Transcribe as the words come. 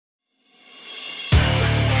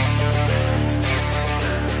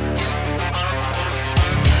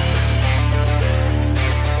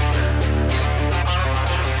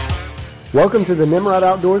Welcome to the Nimrod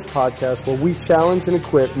Outdoors podcast, where we challenge and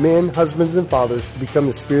equip men, husbands, and fathers to become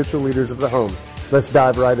the spiritual leaders of the home. Let's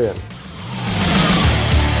dive right in.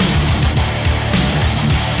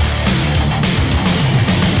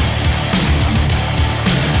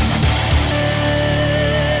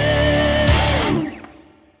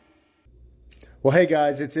 Well, hey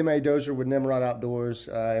guys, it's M.A. Dozier with Nimrod Outdoors,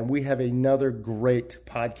 and we have another great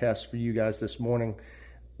podcast for you guys this morning.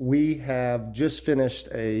 We have just finished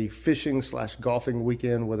a fishing/golfing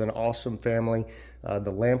weekend with an awesome family,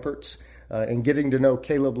 the Lamperts, and getting to know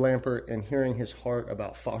Caleb Lampert and hearing his heart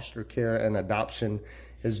about foster care and adoption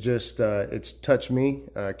is just, it's touched me.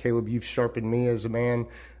 Caleb, you've sharpened me as a man,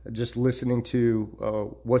 just listening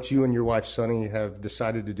to what you and your wife, Sonny, have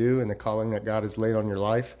decided to do and the calling that God has laid on your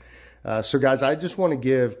life. So guys, I just want to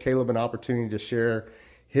give Caleb an opportunity to share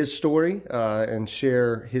his story and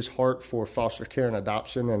share his heart for foster care and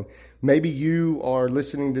adoption. And maybe you are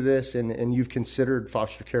listening to this and you've considered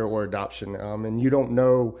foster care or adoption, and you don't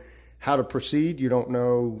know how to proceed. You don't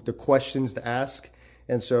know the questions to ask.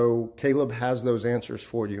 And so Caleb has those answers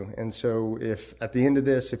for you. And so if at the end of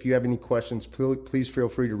this, if you have any questions, please feel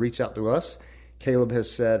free to reach out to us. Caleb has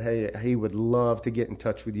said, hey, he would love to get in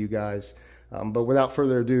touch with you guys. But without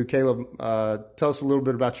further ado, Caleb, tell us a little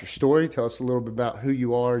bit about your story. Tell us a little bit about who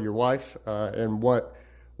you are, your wife, and what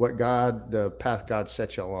God, the path God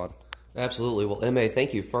set y'all on. Absolutely. Well, M.A.,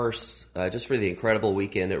 thank you first just for the incredible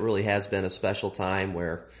weekend. It really has been a special time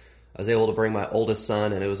where I was able to bring my oldest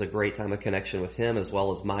son, and it was a great time of connection with him as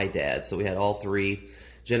well as my dad. So we had all three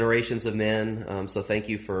generations of men. So thank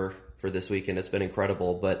you for this weekend. It's been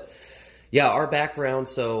incredible. But yeah, our background,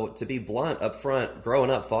 so to be blunt up front, growing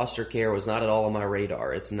up, foster care was not at all on my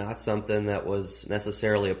radar. It's not something that was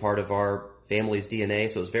necessarily a part of our family's DNA,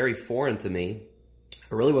 so it was very foreign to me.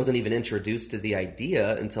 I really wasn't even introduced to the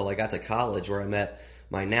idea until I got to college, where I met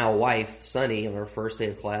my now wife, Sonny, on our first day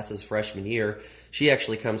of classes freshman year. She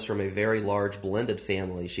actually comes from a very large blended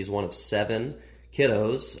family. She's one of 7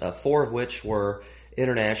 kiddos, 4 of which were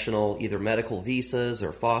international, either medical visas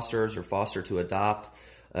or foster to adopt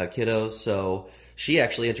kiddos. So she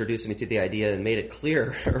actually introduced me to the idea and made it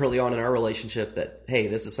clear early on in our relationship that, hey,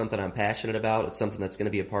 this is something I'm passionate about. It's something that's going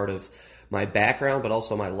to be a part of my background, but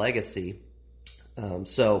also my legacy.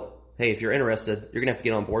 So, hey, if you're interested, you're going to have to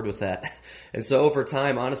get on board with that. And so over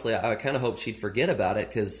time, honestly, I kind of hoped she'd forget about it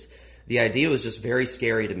because the idea was just very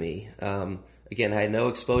scary to me. Again, I had no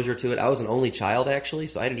exposure to it. I was an only child, actually,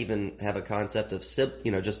 so I didn't even have a concept of,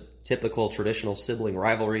 just typical traditional sibling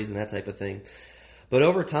rivalries and that type of thing. But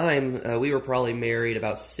over time, we were probably married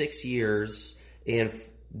about 6 years, and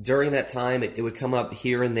during that time, it would come up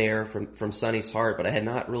here and there from Sonny's heart, but I had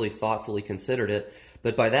not really thoughtfully considered it.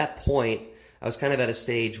 But by that point, I was kind of at a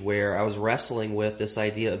stage where I was wrestling with this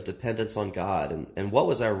idea of dependence on God, and what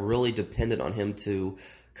was I really dependent on Him to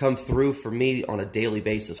come through for me on a daily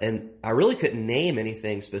basis. And I really couldn't name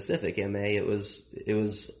anything specific, M.A. It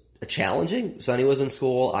was challenging. Sonny was in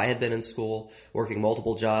school. I had been in school, working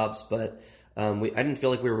multiple jobs, but I didn't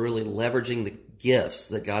feel like we were really leveraging the gifts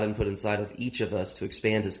that God had put inside of each of us to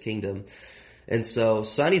expand His kingdom. And so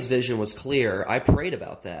Sonny's vision was clear. I prayed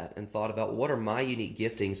about that and thought about what are my unique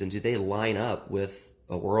giftings and do they line up with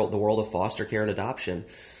the world of foster care and adoption.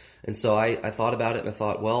 And so I thought about it and I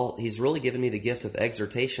thought, well, He's really given me the gift of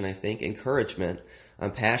exhortation, I think, encouragement.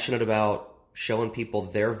 I'm passionate about showing people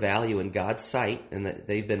their value in God's sight and that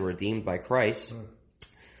they've been redeemed by Christ.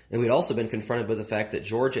 And we'd also been confronted with the fact that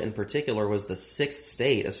Georgia in particular was the 6th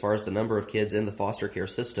state as far as the number of kids in the foster care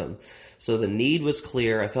system. So the need was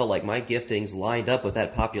clear. I felt like my giftings lined up with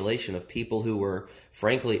that population of people who were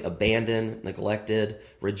frankly abandoned, neglected,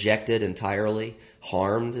 rejected entirely,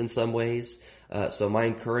 harmed in some ways. So my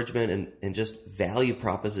encouragement and just value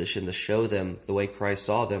proposition to show them the way Christ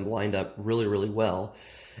saw them lined up really, really well.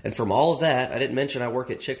 And from all of that, I didn't mention I work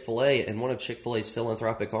at Chick-fil-A, and one of Chick-fil-A's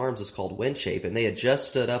philanthropic arms is called WinShape, and they had just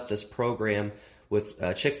stood up this program with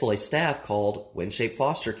Chick-fil-A staff called WinShape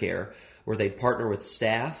Foster Care, where they'd partner with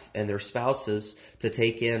staff and their spouses to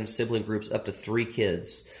take in sibling groups up to 3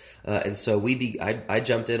 kids. And so I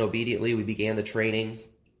jumped in obediently. We began the training,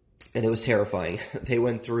 and it was terrifying. They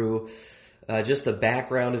went through just the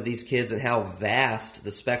background of these kids and how vast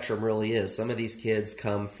the spectrum really is. Some of these kids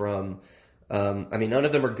come from none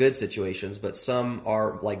of them are good situations, but some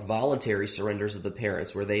are like voluntary surrenders of the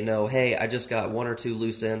parents where they know, hey, I just got 1 or 2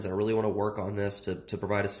 loose ends. I really want to work on this to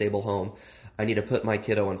provide a stable home. I need to put my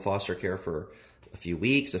kiddo in foster care for a few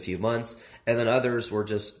weeks, a few months. And then others were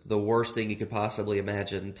just the worst thing you could possibly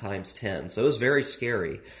imagine times 10. So it was very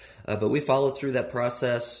scary. But we followed through that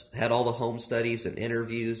process, had all the home studies and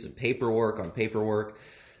interviews and paperwork on paperwork,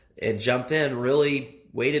 and jumped in really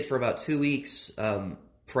waited for about 2 weeks,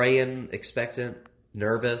 praying, expectant,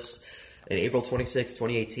 nervous. And April 26,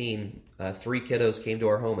 2018, 3 kiddos came to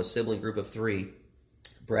our home, a sibling group of 3.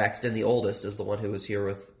 Braxton, the oldest, is the one who was here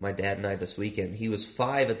with my dad and I this weekend. He was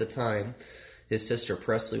 5 at the time. His sister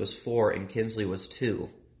Presley was 4, and Kinsley was 2.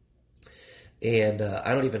 And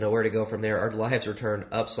I don't even know where to go from there. Our lives were turned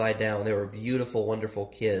upside down. They were beautiful, wonderful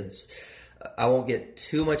kids. I won't get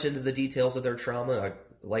too much into the details of their trauma.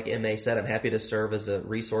 Like M.A. said, I'm happy to serve as a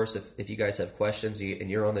resource if you guys have questions and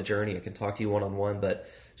you're on the journey. I can talk to you one-on-one, but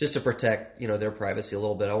just to protect, their privacy a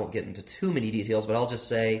little bit, I won't get into too many details, but I'll just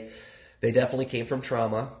say they definitely came from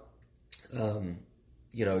trauma,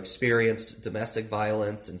 experienced domestic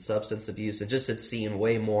violence and substance abuse, and just had seen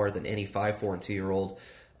way more than any 5, 4, and 2-year-old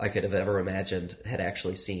I could have ever imagined had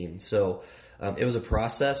actually seen. So it was a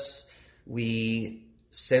process. We,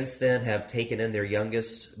 since then, have taken in their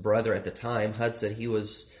youngest brother at the time, Hudson. He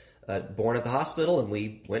was born at the hospital, and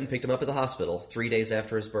we went and picked him up at the hospital 3 days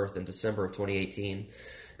after his birth in December of 2018,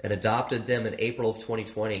 and adopted them in April of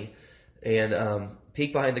 2020. And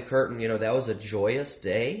peek behind the curtain, that was a joyous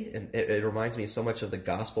day, and it reminds me so much of the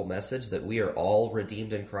gospel message that we are all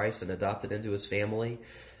redeemed in Christ and adopted into his family.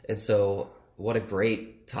 And so what a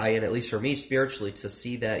great tie-in, at least for me spiritually, to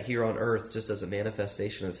see that here on earth just as a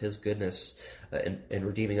manifestation of his goodness and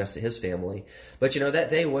redeeming us to his family. But that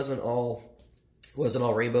day wasn't all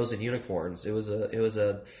rainbows and unicorns. It was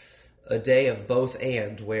a day of both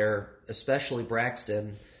and, where especially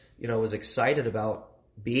Braxton, was excited about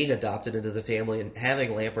being adopted into the family and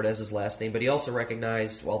having Lampert as his last name, but he also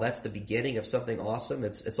recognized, while that's the beginning of something awesome,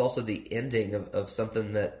 it's also the ending of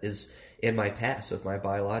something that is in my past with my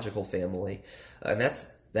biological family. And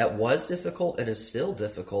that was difficult and is still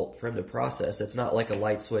difficult for him to process. It's not like a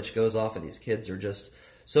light switch goes off and these kids are just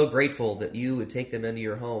so grateful that you would take them into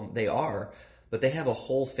your home. They are, but they have a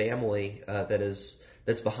whole family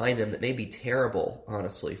that's behind them that may be terrible,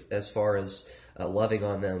 honestly, as far as loving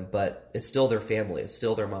on them, but it's still their family, it's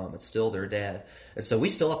still their mom, it's still their dad. And so we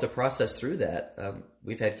still have to process through that.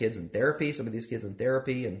 We've had kids in therapy, some of these kids in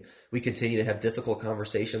therapy, and we continue to have difficult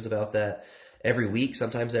conversations about that every week,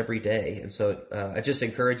 sometimes every day. And so I just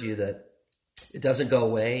encourage you that it doesn't go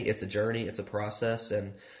away. It's a journey, it's a process,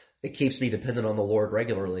 and it keeps me dependent on the Lord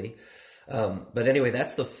regularly. But anyway,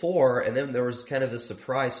 that's the 4, and then there was kind of the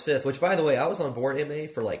surprise 5th, which, by the way, I was on board, MA,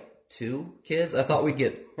 for like 2 kids. I thought we'd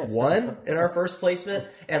get 1 in our first placement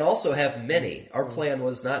and also have many. Our plan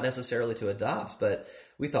was not necessarily to adopt, but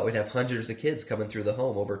we thought we'd have hundreds of kids coming through the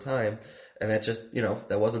home over time, and that just,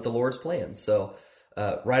 that wasn't the Lord's plan. So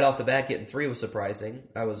right off the bat, getting 3 was surprising.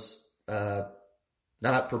 I was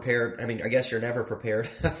not prepared. I mean, I guess you're never prepared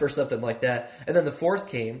for something like that. And then the 4th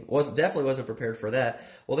came, definitely wasn't prepared for that.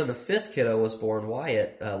 Well, then the 5th kiddo was born,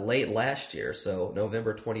 Wyatt, late last year, so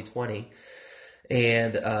November 2020.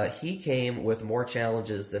 And he came with more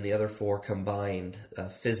challenges than the other 4 combined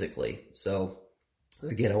physically. So,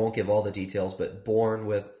 again, I won't give all the details, but born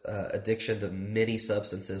with addiction to many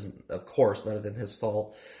substances. Of course, none of them his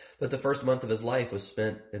fault. But the first month of his life was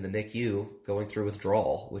spent in the NICU going through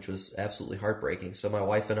withdrawal, which was absolutely heartbreaking. So my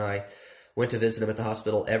wife and I went to visit him at the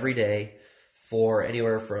hospital every day for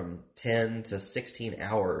anywhere from 10 to 16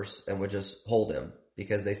 hours and would just hold him,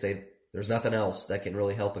 because they say there's nothing else that can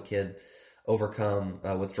really help a kid overcome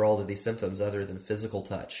withdrawal to these symptoms other than physical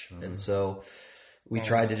touch. Mm-hmm. And so we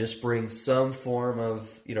tried to just bring some form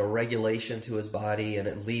of, regulation to his body, and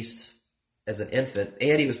at least as an infant,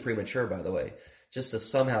 and he was premature, by the way, just to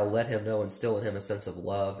somehow let him know, instill in him a sense of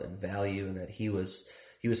love and value, and that he was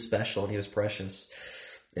special and he was precious.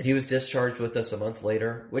 And he was discharged with us a month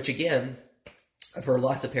later, which, again, I've heard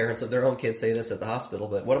lots of parents of their own kids say this at the hospital,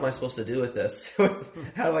 but what am I supposed to do with this?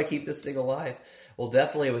 How do I keep this thing alive? Well,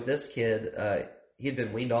 definitely with this kid, he had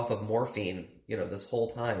been weaned off of morphine, this whole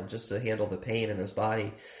time, just to handle the pain in his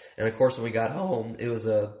body. And of course, when we got home, it was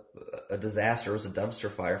a disaster. It was a dumpster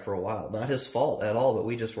fire for a while. Not his fault at all, but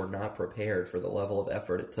we just were not prepared for the level of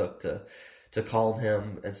effort it took to calm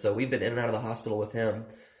him. And so we've been in and out of the hospital with him,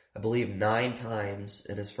 I believe, 9 times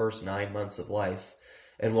in his first 9 months of life.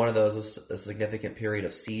 And one of those was a significant period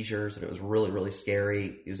of seizures, and it was really, really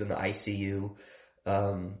scary. He was in the ICU.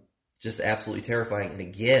 Just absolutely terrifying. And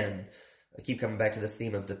again, I keep coming back to this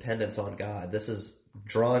theme of dependence on God. This has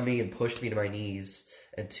drawn me and pushed me to my knees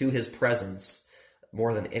and to his presence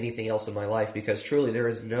more than anything else in my life, because truly there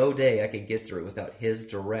is no day I can get through without his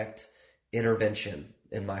direct intervention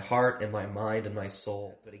in my heart and my mind and my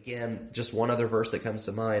soul. But again, just one other verse that comes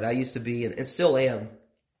to mind. I used to be, and still am,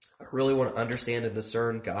 I really want to understand and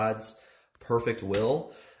discern God's perfect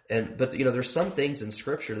will. But there's some things in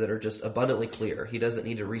Scripture that are just abundantly clear. He doesn't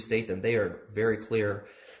need to restate them. They are very clear.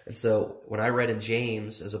 And so when I read in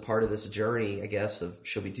James as a part of this journey, I guess, of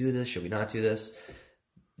should we do this, should we not do this,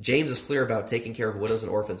 James is clear about taking care of widows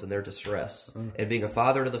and orphans in their distress and being a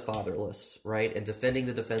father to the fatherless, right? And defending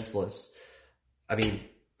the defenseless. I mean,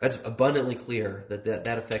 that's abundantly clear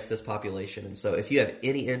that affects this population. And so if you have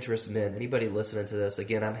any interest, men, anybody listening to this,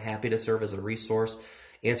 again, I'm happy to serve as a resource,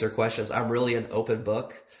 answer questions. I'm really an open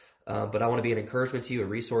book, but I want to be an encouragement to you, a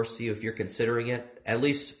resource to you if you're considering it. At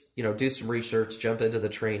least, do some research, jump into the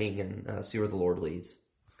training, and see where the Lord leads.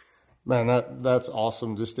 Man, that's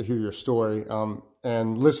awesome just to hear your story.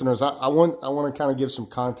 And listeners, I want to kind of give some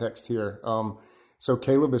context here. So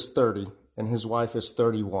Caleb is 30 and his wife is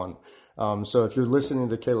 31. So if you're listening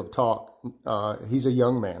to Caleb talk, he's a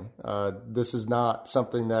young man. This is not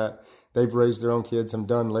something that they've raised their own kids and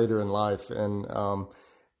done later in life. And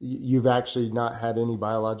you've actually not had any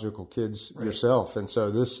biological kids yourself. And so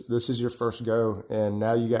this is your first go. And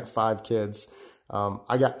now you got 5 kids.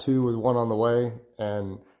 I got 2 with 1 on the way,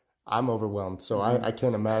 and I'm overwhelmed. So I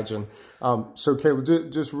can't imagine. So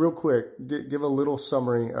Caleb, just real quick, give a little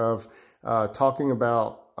summary of talking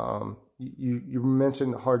about you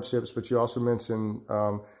mentioned hardships, but you also mentioned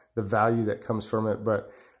the value that comes from it.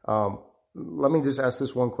 But let me just ask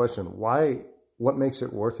this one question. What makes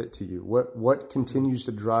it worth it to you? What continues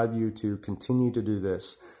to drive you to continue to do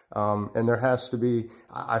this? And there has to be,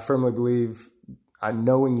 I firmly believe,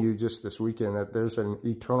 knowing you just this weekend, that there's an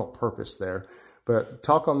eternal purpose there. But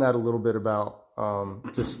talk on that a little bit about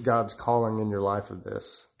just God's calling in your life of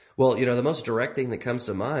this. Well, the most direct thing that comes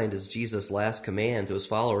to mind is Jesus' last command to his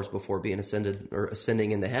followers before being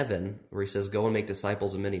ascending into heaven, where he says, "Go and make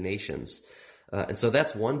disciples of many nations." And so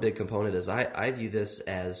that's one big component. Is I view this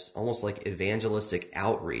as almost like evangelistic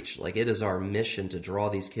outreach. Like it is our mission to draw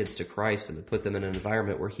these kids to Christ and to put them in an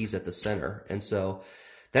environment where he's at the center. And so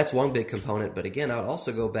that's one big component. But again, I would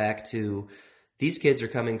also go back to these kids are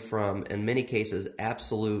coming from, in many cases,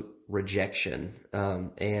 absolute rejection.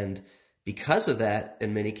 And because of that,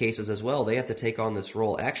 in many cases as well, they have to take on this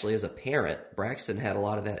role actually as a parent. Braxton had a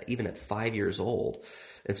lot of that even at 5 years old.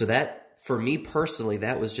 And so that, for me personally,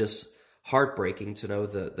 that was just heartbreaking to know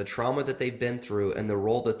the trauma that they've been through and the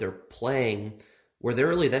role that they're playing, where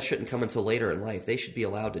that shouldn't come until later in life. They should be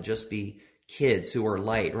allowed to just be kids who are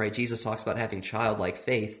light, right? Jesus talks about having childlike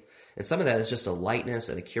faith. And some of that is just a lightness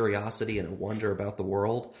and a curiosity and a wonder about the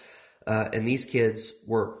world. And these kids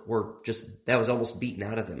were just, that was almost beaten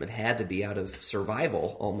out of them. It had to be out of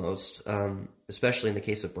survival almost, especially in the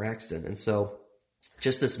case of Braxton. And so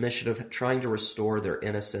just this mission of trying to restore their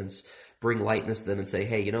innocence, bring lightness to them and say,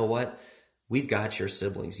 hey, you know what? We've got your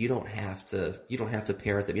siblings. You don't have to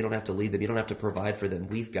parent them. You don't have to lead them. You don't have to provide for them.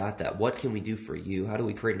 We've got that. What can we do for you? How do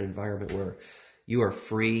we create an environment where you are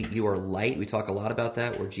free, you are light? We talk a lot about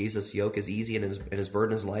that, where Jesus' yoke is easy and his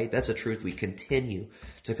burden is light. That's a truth we continue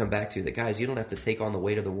to come back to. That, guys, you don't have to take on the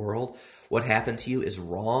weight of the world. What happened to you is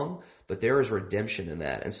wrong, but there is redemption in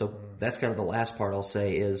that. And so that's kind of the last part I'll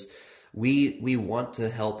say is we want to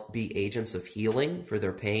help be agents of healing for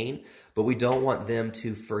their pain, but we don't want them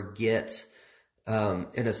to forget,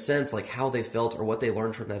 in a sense, like how they felt or what they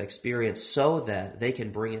learned from that experience, so that they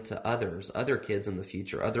can bring it to others, other kids in the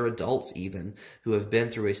future, other adults even, who have been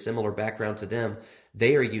through a similar background to them.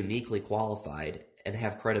 They are uniquely qualified and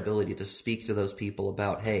have credibility to speak to those people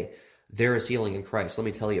about, hey, there is healing in Christ. Let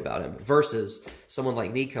me tell you about him. Versus someone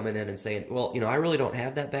like me coming in and saying, well, I really don't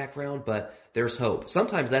have that background, but there's hope.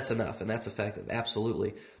 Sometimes that's enough and that's effective.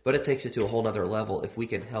 Absolutely. But it takes it to a whole nother level if we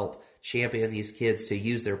can help champion these kids to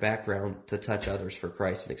use their background to touch others for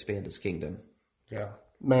Christ and expand his kingdom. Yeah,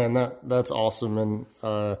 man, that's awesome. And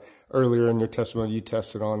earlier in your testimony, you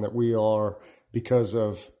tested on that we are, because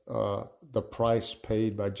of the price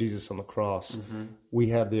paid by Jesus on the cross, we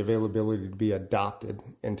have the availability to be adopted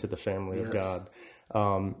into the family of God.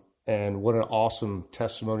 And what an awesome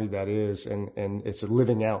testimony that is. And it's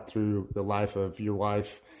living out through the life of your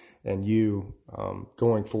wife and you,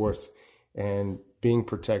 going forth and being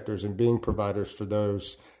protectors and being providers for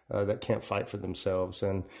those that can't fight for themselves.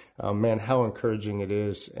 And man, how encouraging it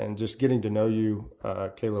is. And just getting to know you,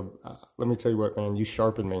 Caleb, let me tell you what, man, you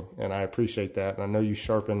sharpen me, and I appreciate that. And I know you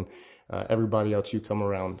sharpen everybody else you come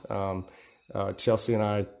around. Chelsea and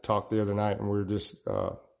I talked the other night, and we were just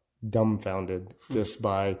dumbfounded just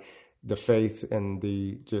by the faith and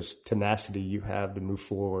the just tenacity you have to move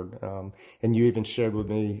forward. And you even shared with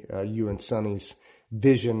me you and Sonny's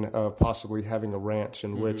vision of possibly having a ranch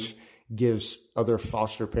in which gives other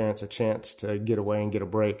foster parents a chance to get away and get a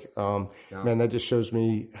break. Man, that just shows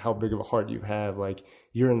me how big of a heart you have. Like,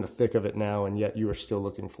 you're in the thick of it now, and yet you are still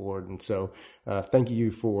looking forward. And so thank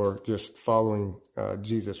you for just following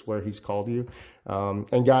Jesus where he's called you.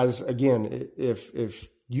 And guys, again, if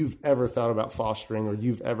you've ever thought about fostering or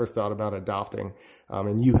you've ever thought about adopting,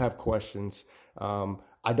 and you have questions,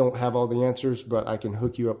 I don't have all the answers, but I can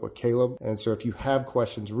hook you up with Caleb. And so if you have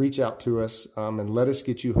questions, reach out to us and let us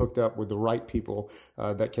get you hooked up with the right people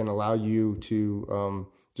that can allow you to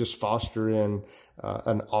just foster in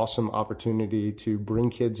an awesome opportunity to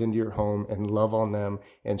bring kids into your home and love on them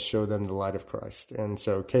and show them the light of Christ. And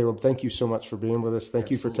so, Caleb, thank you so much for being with us.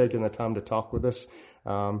 Thank you for taking the time to talk with us.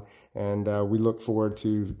 And we look forward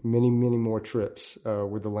to many, many more trips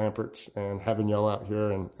with the Lamperts and having y'all out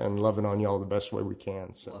here and loving on y'all the best way we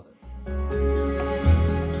can. So. Love it.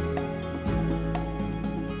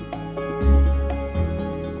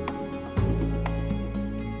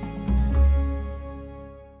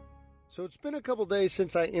 So it's been a couple days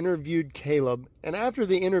since I interviewed Caleb, and after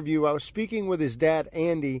the interview, I was speaking with his dad,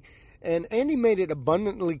 Andy, and Andy made it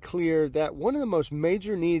abundantly clear that one of the most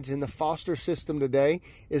major needs in the foster system today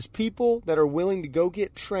is people that are willing to go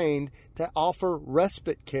get trained to offer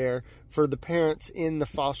respite care for the parents in the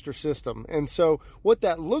foster system. And so what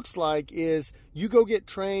that looks like is you go get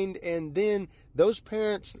trained, and then those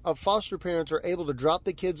parents, foster parents, are able to drop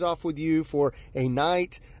the kids off with you for a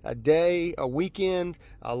night, a day, a weekend,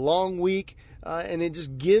 a long week. And it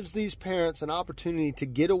just gives these parents an opportunity to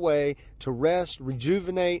get away, to rest,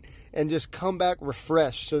 rejuvenate, and just come back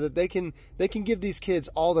refreshed so that they can give these kids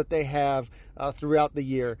all that they have throughout the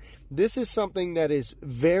year. This is something that is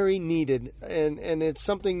very needed, and it's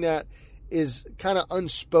something that is kind of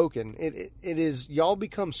unspoken. It is, y'all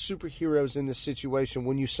become superheroes in this situation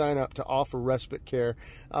when you sign up to offer respite care.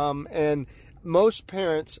 And most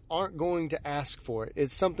parents aren't going to ask for it.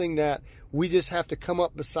 It's something that we just have to come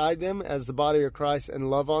up beside them as the body of Christ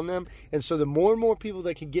and love on them. And so the more and more people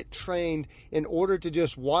that can get trained in order to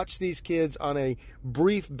just watch these kids on a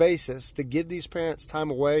brief basis to give these parents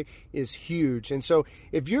time away is huge. And so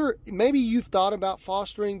if maybe you've thought about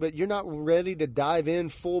fostering, but you're not ready to dive in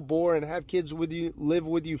full bore and have kids with you, live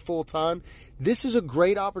with you full time, this is a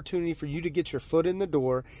great opportunity for you to get your foot in the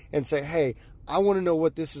door and say, hey, I want to know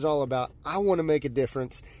what this is all about. I want to make a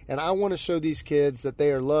difference, and I want to show these kids that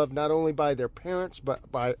they are loved not only by their parents, but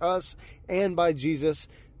by us and by Jesus.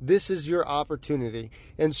 This is your opportunity.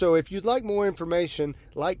 And so if you'd like more information,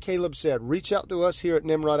 like Caleb said, reach out to us here at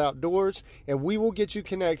Nimrod Outdoors, and we will get you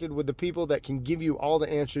connected with the people that can give you all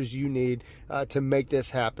the answers you need to make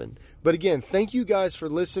this happen. But again, thank you guys for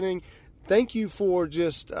listening. Thank you for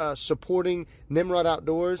just supporting Nimrod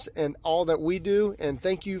Outdoors and all that we do. And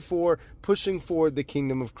thank you for pushing forward the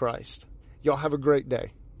kingdom of Christ. Y'all have a great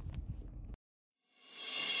day.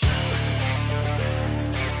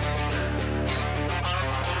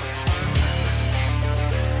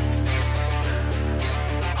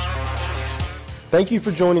 Thank you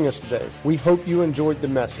for joining us today. We hope you enjoyed the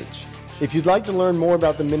message. If you'd like to learn more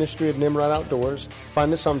about the ministry of Nimrod Outdoors,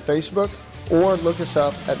 find us on Facebook or look us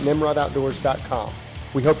up at nimrodoutdoors.com.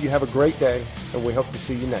 We hope you have a great day, and we hope to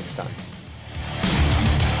see you next time.